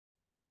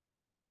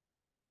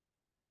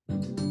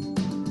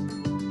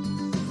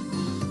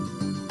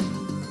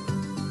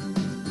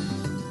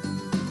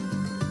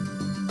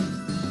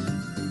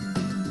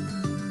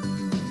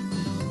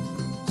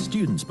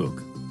Student's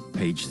Book,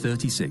 page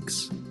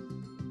 36.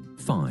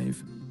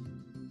 5.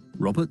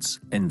 Robert's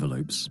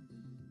Envelopes.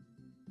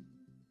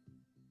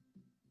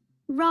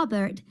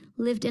 Robert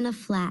lived in a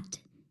flat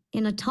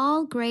in a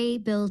tall grey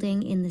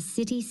building in the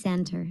city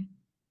centre.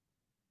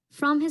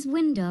 From his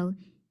window,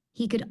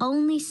 he could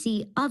only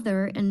see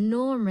other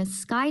enormous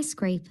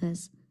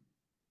skyscrapers,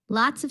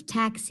 lots of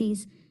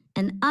taxis,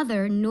 and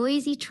other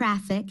noisy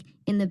traffic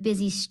in the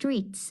busy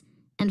streets,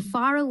 and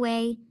far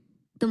away,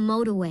 the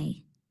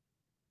motorway.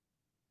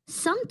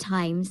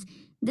 Sometimes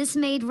this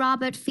made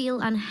Robert feel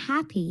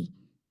unhappy.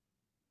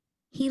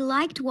 He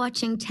liked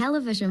watching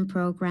television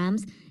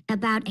programs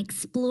about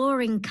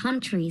exploring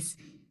countries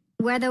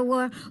where there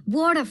were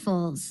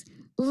waterfalls,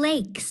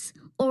 lakes,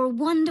 or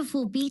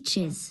wonderful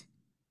beaches.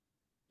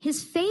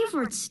 His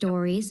favorite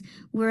stories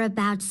were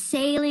about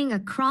sailing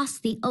across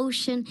the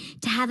ocean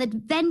to have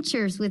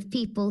adventures with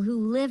people who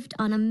lived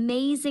on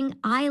amazing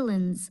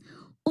islands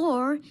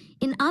or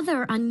in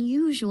other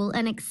unusual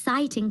and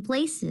exciting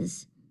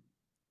places.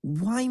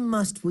 Why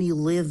must we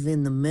live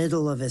in the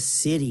middle of a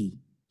city?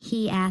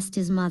 He asked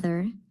his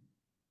mother.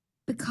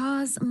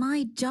 Because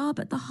my job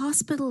at the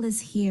hospital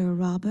is here,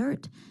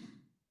 Robert.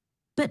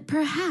 But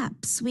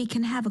perhaps we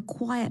can have a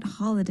quiet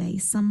holiday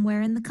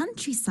somewhere in the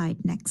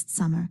countryside next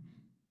summer.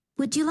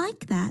 Would you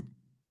like that?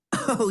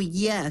 Oh,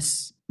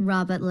 yes,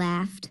 Robert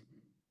laughed.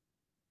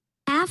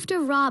 After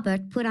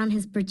Robert put on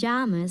his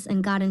pajamas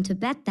and got into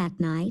bed that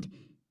night,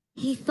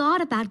 he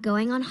thought about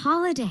going on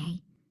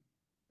holiday.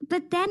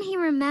 But then he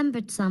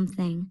remembered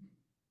something.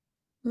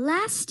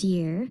 Last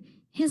year,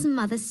 his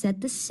mother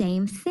said the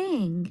same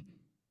thing.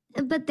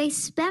 But they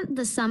spent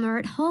the summer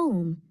at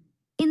home,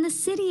 in the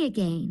city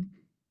again,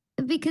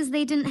 because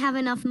they didn't have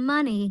enough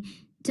money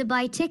to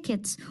buy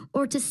tickets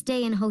or to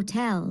stay in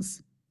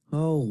hotels.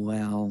 Oh,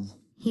 well,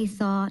 he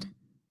thought.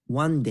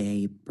 One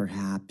day,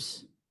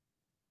 perhaps.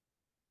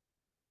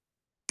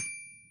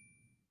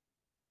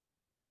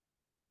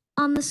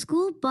 On the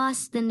school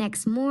bus the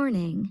next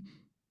morning,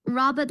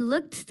 Robert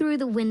looked through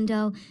the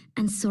window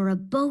and saw a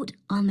boat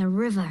on the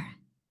river.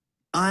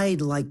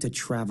 I'd like to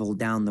travel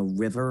down the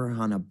river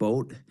on a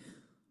boat,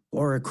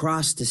 or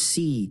across the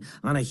sea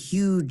on a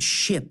huge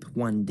ship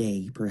one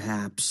day,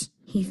 perhaps,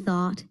 he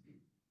thought.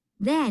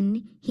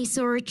 Then he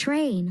saw a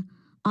train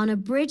on a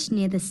bridge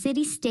near the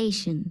city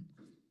station.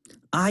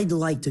 I'd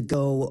like to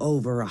go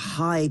over a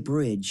high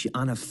bridge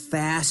on a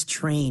fast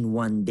train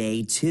one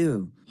day,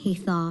 too, he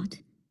thought.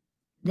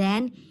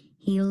 Then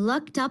he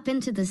looked up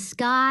into the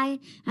sky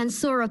and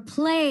saw a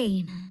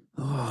plane.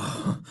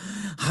 Oh,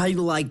 I'd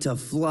like to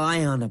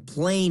fly on a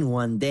plane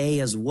one day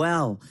as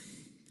well.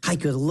 I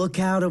could look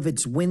out of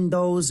its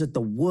windows at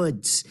the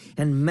woods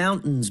and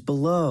mountains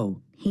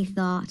below, he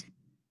thought.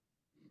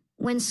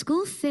 When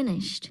school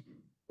finished,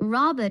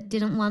 Robert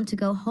didn't want to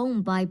go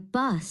home by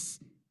bus.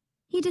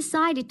 He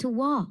decided to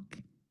walk.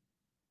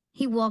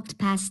 He walked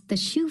past the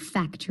shoe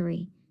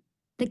factory,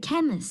 the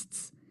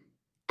chemist's,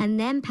 and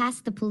then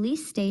past the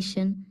police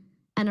station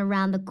and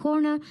around the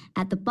corner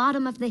at the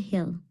bottom of the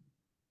hill.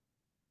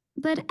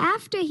 But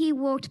after he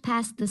walked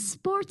past the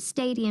sports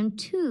stadium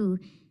too,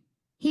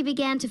 he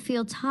began to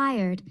feel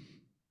tired,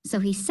 so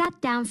he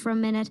sat down for a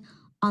minute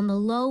on the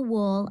low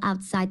wall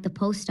outside the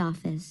post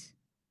office.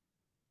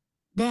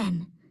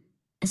 Then,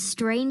 a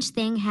strange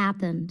thing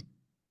happened.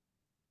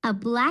 A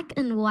black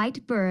and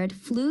white bird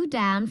flew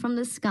down from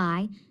the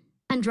sky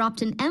and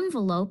dropped an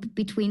envelope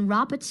between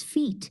Robert's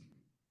feet,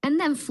 and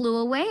then flew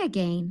away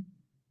again.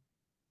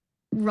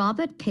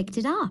 Robert picked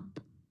it up.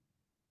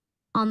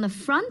 On the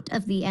front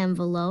of the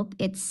envelope,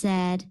 it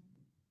said,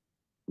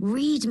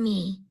 "Read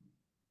me."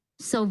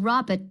 So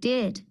Robert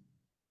did.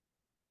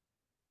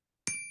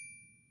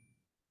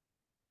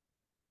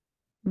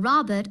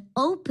 Robert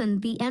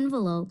opened the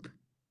envelope.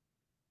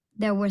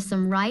 There was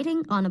some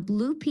writing on a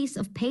blue piece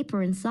of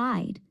paper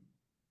inside.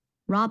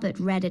 Robert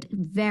read it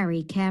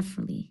very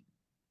carefully.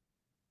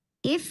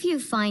 "If you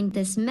find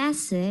this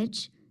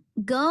message,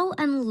 go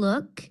and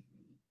look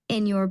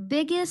in your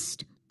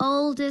biggest,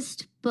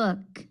 oldest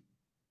book."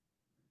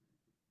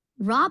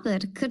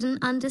 Robert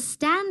couldn't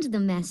understand the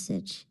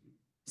message,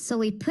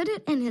 so he put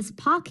it in his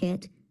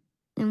pocket,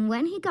 and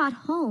when he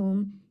got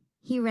home,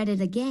 he read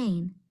it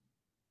again.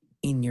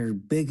 In your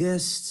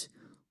biggest,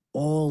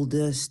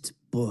 oldest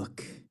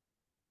book.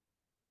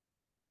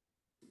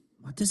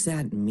 What does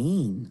that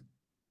mean?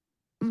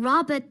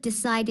 Robert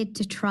decided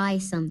to try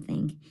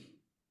something.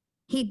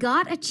 He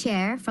got a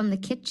chair from the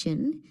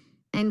kitchen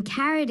and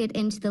carried it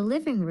into the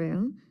living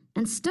room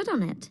and stood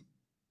on it.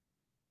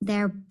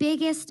 Their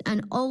biggest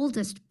and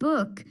oldest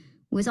book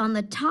was on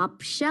the top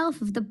shelf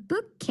of the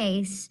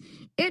bookcase.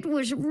 It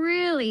was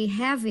really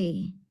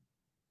heavy.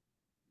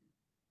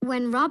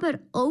 When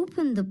Robert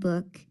opened the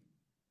book,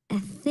 a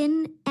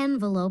thin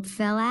envelope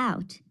fell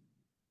out.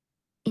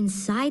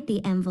 Inside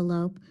the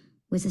envelope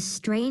was a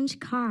strange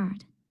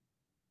card.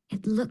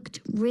 It looked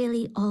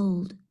really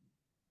old.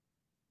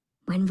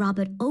 When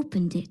Robert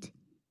opened it,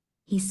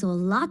 he saw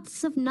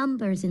lots of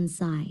numbers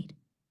inside.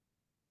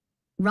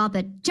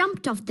 Robert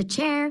jumped off the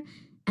chair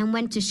and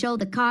went to show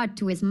the card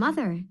to his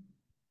mother.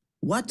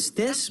 What's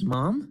this,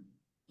 Mom?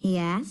 He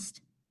asked.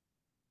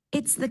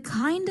 It's the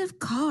kind of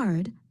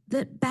card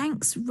that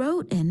banks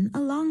wrote in a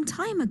long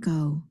time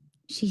ago,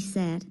 She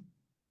said.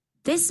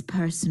 This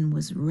person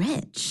was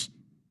rich.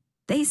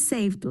 They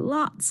saved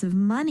lots of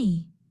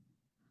money.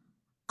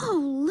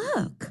 Oh,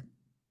 look!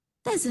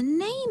 There's a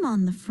name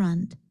on the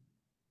front.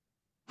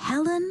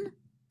 Helen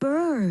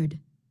Bird.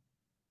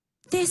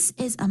 This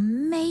is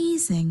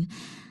amazing.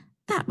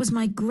 That was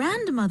my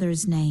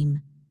grandmother's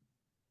name.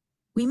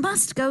 We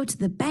must go to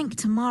the bank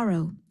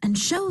tomorrow and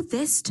show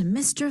this to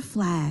Mr.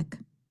 Flagg.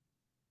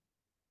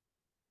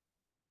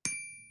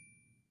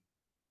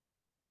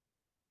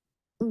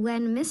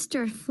 When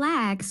Mr.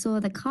 Flagg saw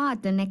the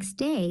card the next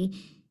day,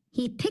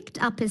 he picked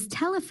up his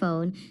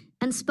telephone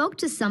and spoke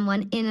to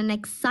someone in an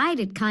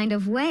excited kind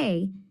of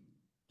way.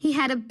 He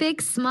had a big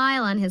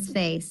smile on his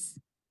face.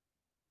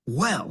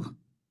 Well,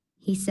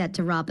 He said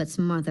to Robert's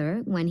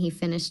mother when he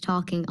finished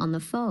talking on the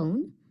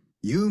phone.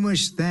 you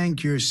must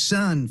thank your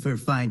son for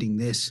finding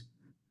this.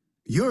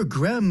 Your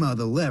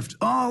grandmother left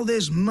all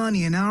this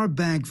money in our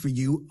bank for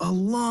you a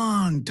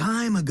long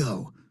time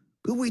ago,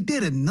 but we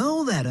didn't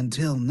know that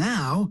until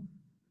now.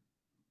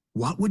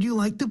 What would you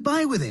like to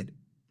buy with it?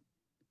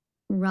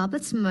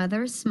 Robert's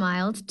mother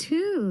smiled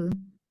too.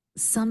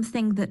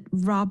 Something that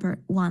Robert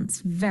wants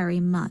very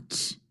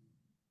much.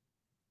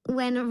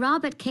 When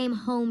Robert came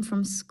home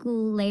from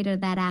school later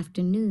that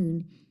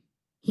afternoon,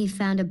 he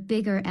found a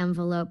bigger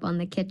envelope on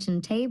the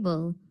kitchen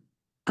table.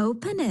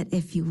 Open it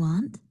if you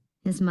want.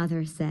 His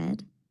mother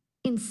said.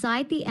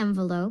 Inside the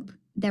envelope,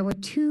 there were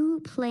 2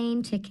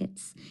 plane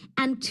tickets,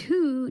 and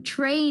 2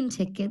 train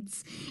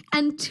tickets,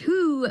 and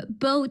 2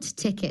 boat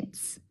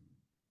tickets.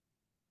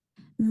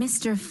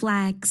 Mr.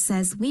 Flagg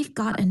says we've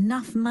got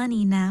enough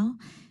money now.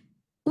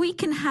 We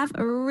can have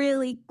a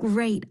really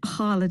great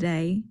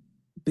holiday.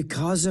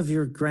 Because of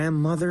your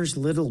grandmother's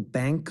little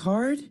bank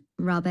card?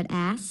 Robert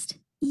asked.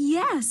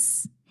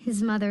 Yes.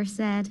 His mother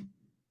said.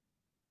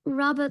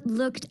 Robert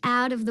looked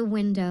out of the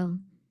window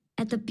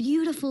at the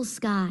beautiful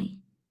sky.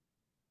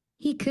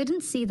 He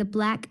couldn't see the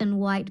black and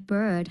white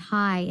bird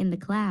high in the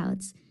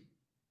clouds,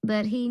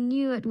 but he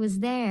knew it was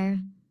there.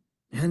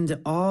 And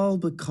all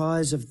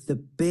because of the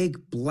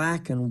big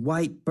black and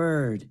white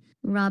bird.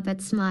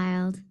 Robert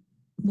smiled.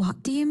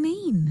 What do you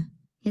mean?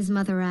 His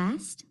mother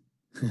asked.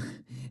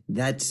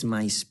 That's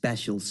my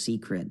special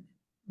secret.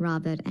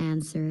 Robert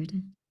answered.